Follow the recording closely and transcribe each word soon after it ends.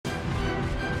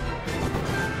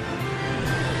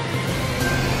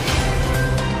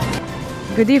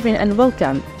Good evening and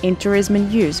welcome in Tourism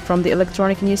News from the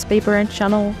electronic newspaper and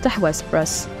channel تحواس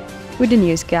presse with the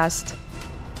newscast.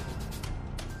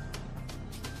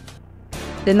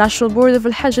 The National Board of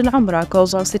Al-Hajj and Umrah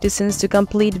calls on citizens to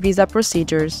complete visa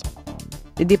procedures.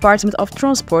 The Department of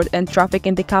Transport and Traffic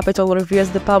in the capital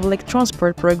reviews the public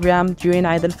transport program during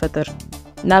Eid al-Fitr.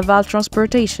 Naval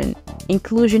transportation,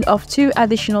 inclusion of 2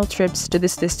 additional trips to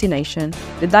this destination.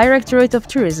 The Directorate of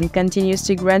Tourism continues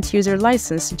to grant user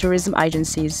license to tourism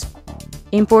agencies.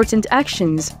 Important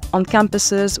actions on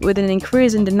campuses with an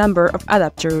increase in the number of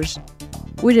adapters.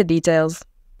 With the details.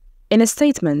 In a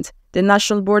statement, the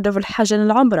National Board of Al-Hajj and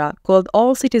Umrah called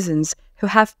all citizens who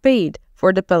have paid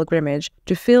for the pilgrimage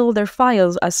to fill their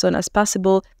files as soon as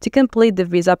possible to complete the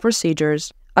visa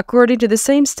procedures. According to the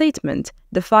same statement,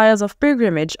 the files of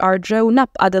pilgrimage are drawn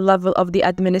up at the level of the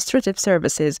administrative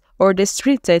services or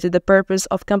districted to the purpose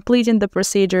of completing the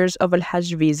procedures of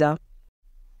Al-Hajj visa.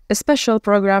 A special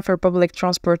program for public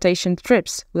transportation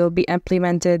trips will be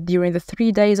implemented during the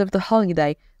 3 days of the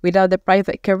holiday without the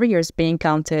private carriers being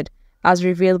counted, as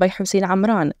revealed by Hussein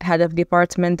Amran, head of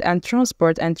Department and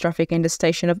Transport and Traffic in the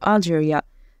Station of Algeria.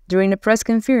 During a press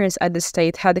conference at the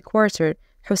state headquarters,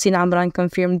 Hussein Amran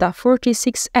confirmed that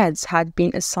 46 aides had been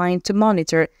assigned to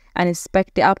monitor and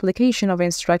inspect the application of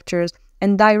instructors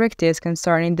and directives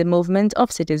concerning the movement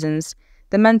of citizens,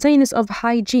 the maintenance of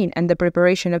hygiene and the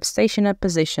preparation of stationary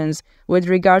positions with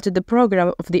regard to the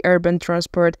program of the urban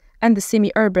transport and the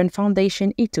semi-urban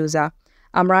foundation ITUZA.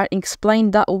 Amran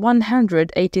explained that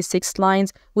 186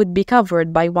 lines would be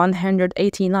covered by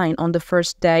 189 on the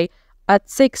first day at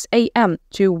 6 a.m.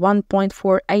 to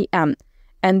 1.4 a.m.,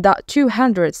 and that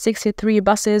 263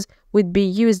 buses would be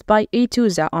used by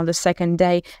ITUZA on the second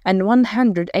day and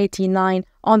 189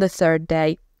 on the third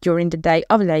day during the day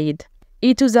of Eid.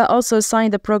 ITUZA also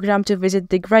signed the program to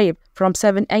visit the grave from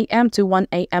 7 a.m. to 1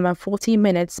 a.m. and 40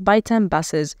 minutes by 10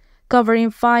 buses, covering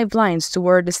 5 lines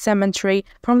toward the cemetery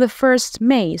from the 1st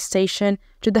May station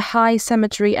to the High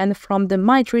Cemetery and from the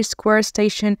Maitri Square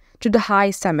station to the High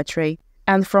Cemetery,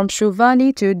 and from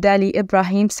Shuvali to Dali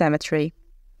Ibrahim Cemetery,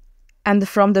 and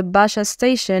from the Basha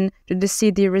station to the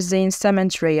Sidi Rizin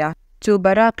Cemetery to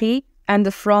Baraki,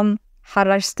 and from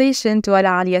Haraj station to Al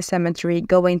Aliya Cemetery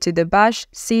going to the Bash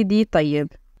Sidi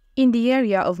Tayyib. In the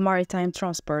area of maritime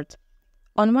transport,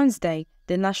 on Wednesday,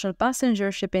 the National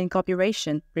Passenger Shipping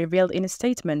Corporation revealed in a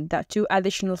statement that 2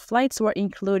 additional flights were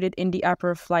included in the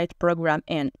Upper Flight Program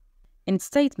In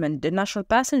statement, the National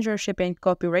Passenger Shipping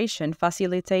Corporation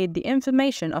facilitated the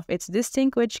information of its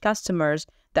distinguished customers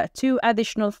that 2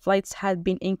 additional flights had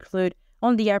been included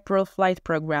on the April Flight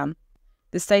Program.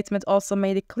 The statement also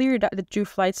made it clear that the 2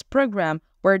 flights program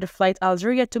were the flight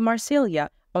Algeria to Marseille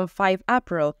on 5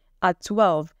 April at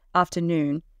 12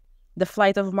 afternoon, the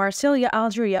flight of Marseille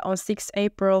Algeria on 6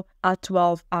 April at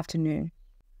 12 afternoon.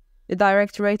 The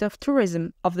Directorate of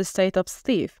Tourism of the State of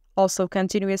Steve also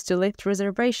continues to lift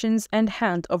reservations and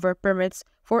hand over permits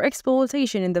for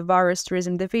exploitation in the various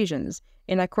tourism divisions,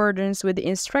 in accordance with the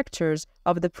instructions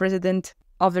of the President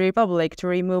of the Republic to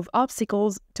remove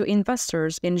obstacles to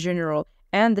investors in general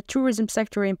and the tourism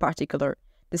sector in particular.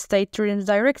 The State Tourism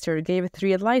Director gave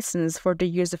 3 licenses for the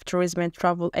use of tourism and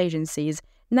travel agencies,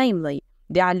 namely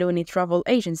the Aloni Travel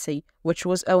Agency, which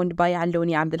was owned by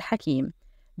Aloni Abdel Hakim,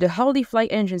 the Holy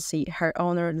Flight Agency, her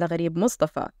owner Lagharib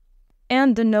Mustafa,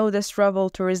 and the Nodas Travel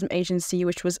Tourism Agency,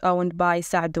 which was owned by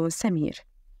Sa'doun Samir.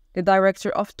 The Director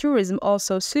of Tourism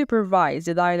also supervised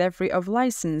the delivery of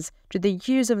license to the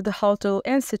use of the hotel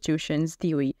institutions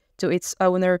Diwi to its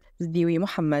owner Diwi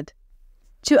Muhammad.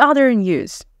 To other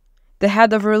news, the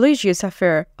head of religious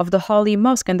affairs of the Holy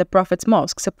Mosque and the Prophet's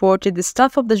Mosque supported the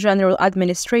staff of the General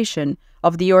Administration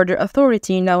of the Order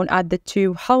Authority known as the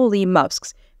 2 Holy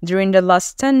Mosques during the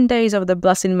last 10 days of the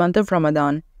blessed month of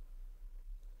Ramadan.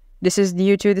 This is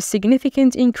due to the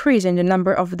significant increase in the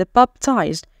number of the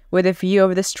baptized with a view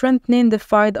of the strengthening the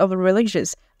fight of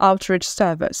religious outreach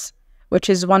service, which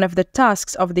is one of the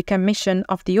tasks of the Commission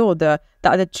of the Order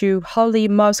that the 2 Holy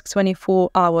Mosques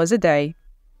 24 hours a day.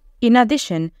 In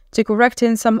addition to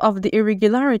correcting some of the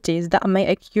irregularities that may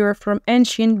occur from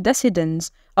ancient descendants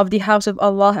of the House of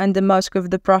Allah and the Mosque of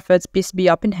the Prophet, peace be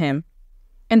upon him,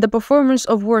 in the performance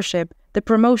of worship, the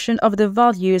promotion of the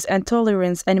values and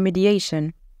tolerance and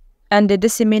mediation, and the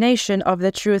dissemination of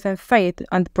the truth and faith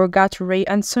and purgatory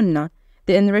and sunnah,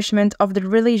 the enrichment of the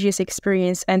religious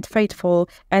experience and faithful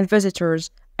and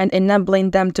visitors, and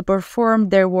enabling them to perform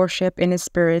their worship in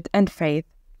spirit and faith.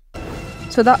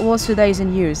 So that was today's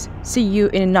news. See you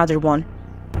in another one.